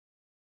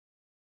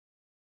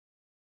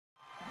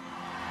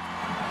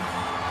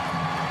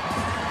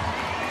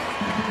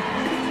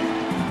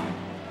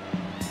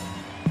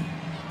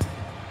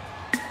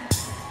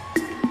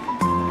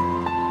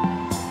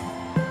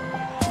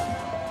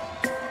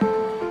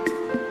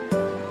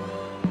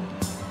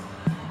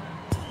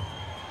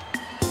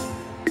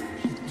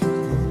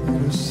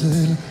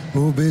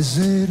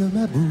baiser de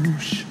ma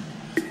bouche.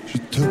 Je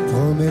te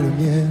promets le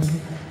miel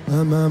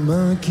à ma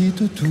main qui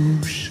te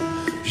touche.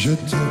 Je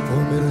te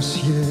promets le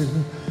ciel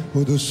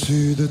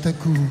au-dessus de ta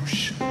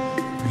couche.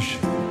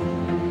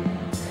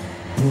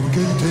 Pour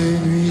que tes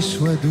nuits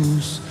soient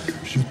douces,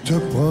 je te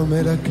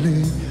promets la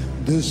clé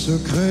des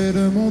secrets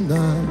de mon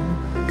âme.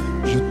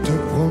 Je te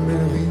promets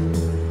le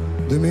rire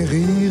de mes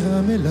rires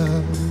à mes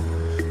larmes.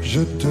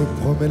 Je te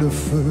promets le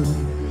feu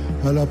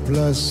à la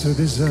place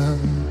des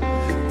âmes.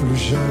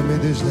 Plus jamais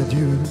des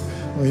adieux,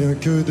 rien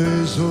que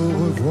des au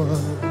revoir.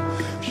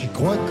 J'y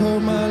crois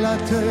comme à la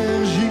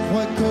terre, j'y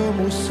crois comme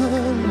au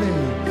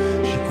soleil.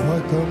 J'y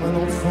crois comme un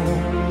enfant,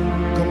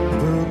 comme on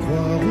peut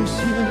croire au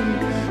ciel.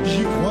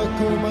 J'y crois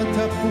comme à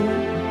ta peau,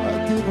 à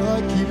tes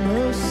bras qui me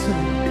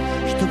serrent.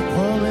 Je te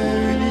promets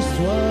une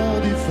histoire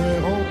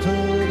différente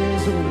des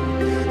autres,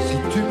 si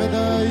tu m'aides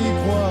à y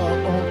croire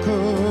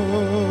encore.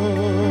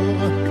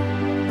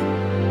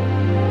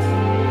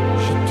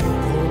 Je te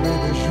promets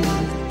des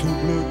jours tout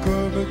bleus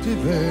comme tes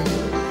veines.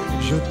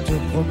 Je te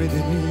promets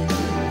des nuits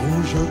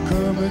rouges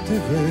comme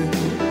tes veines.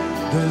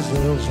 Des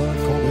heures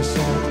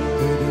incandescentes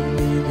et des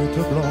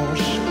minutes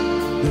blanches.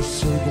 Des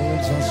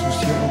secondes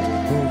insouciantes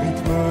au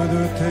rythme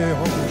de tes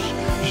hanches.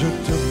 Je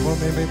te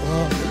promets mes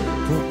bras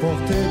pour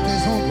porter tes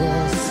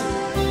angoisses.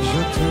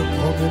 Je te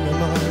promets mes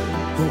mains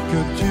pour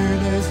que tu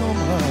les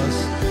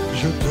embrasses.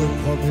 Je te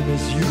promets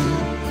mes yeux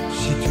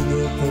si tu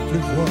ne peux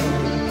plus voir.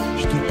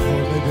 Je te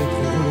promets d'être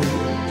heureux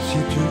si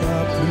tu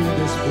n'as plus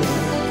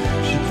d'espoir.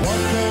 J'y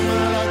crois comme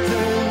à la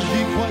terre,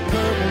 j'y crois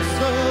comme au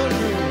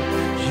soleil.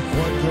 J'y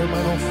crois comme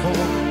un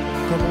enfant,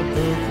 comme on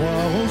peut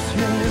croire au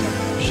ciel.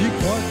 J'y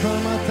crois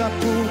comme à ta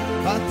peau,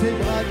 à tes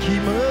bras qui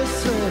me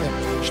serrent.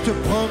 Je te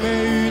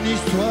promets une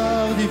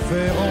histoire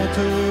différente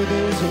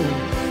des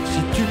autres, si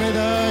tu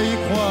m'aides à y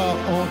croire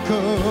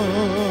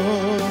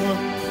encore.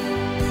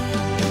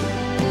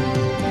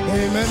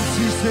 Et même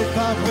si c'est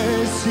pas vrai,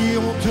 si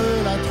on te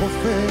l'a trop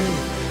fait,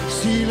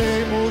 si les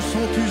mots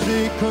sont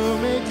usés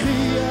comme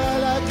écrits à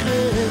la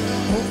craie,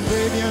 on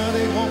fait bien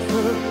des grands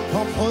feux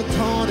en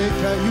frottant des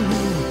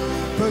cailloux.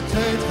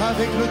 Peut-être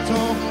avec le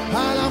temps,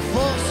 à la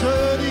force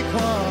d'y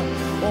croire,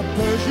 on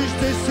peut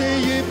juste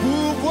essayer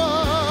pour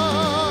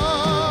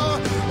voir.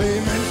 Et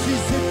même si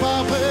c'est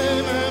pas vrai,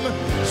 même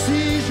si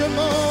je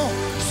mens,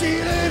 si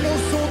les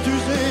mots sont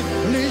usés,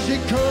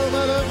 légers comme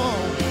le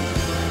vent,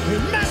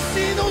 et même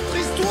si notre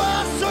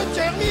histoire se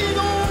termine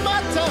au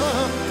matin,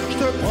 je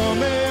te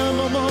promets un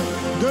moment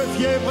de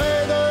fièvre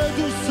et de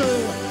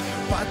douceur,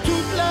 pas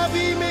toute la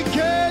vie mais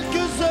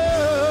quelques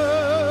heures.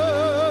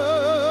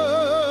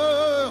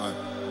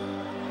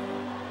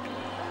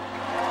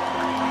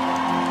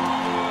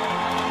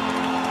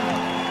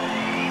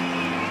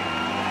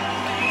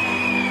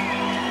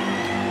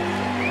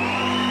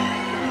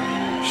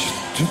 Je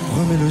te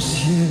promets le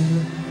ciel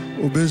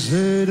au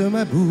baiser de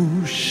ma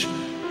bouche.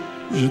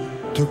 Je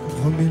te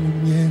promets le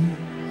miel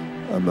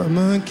à ma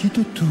main qui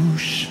te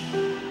touche.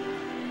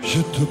 Je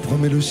te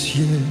promets le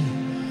ciel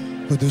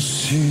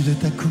au-dessus de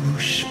ta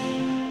couche.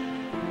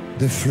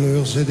 Des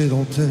fleurs et des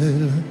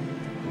dentelles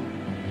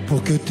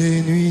pour que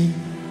tes nuits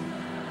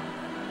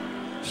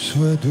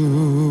soient douces.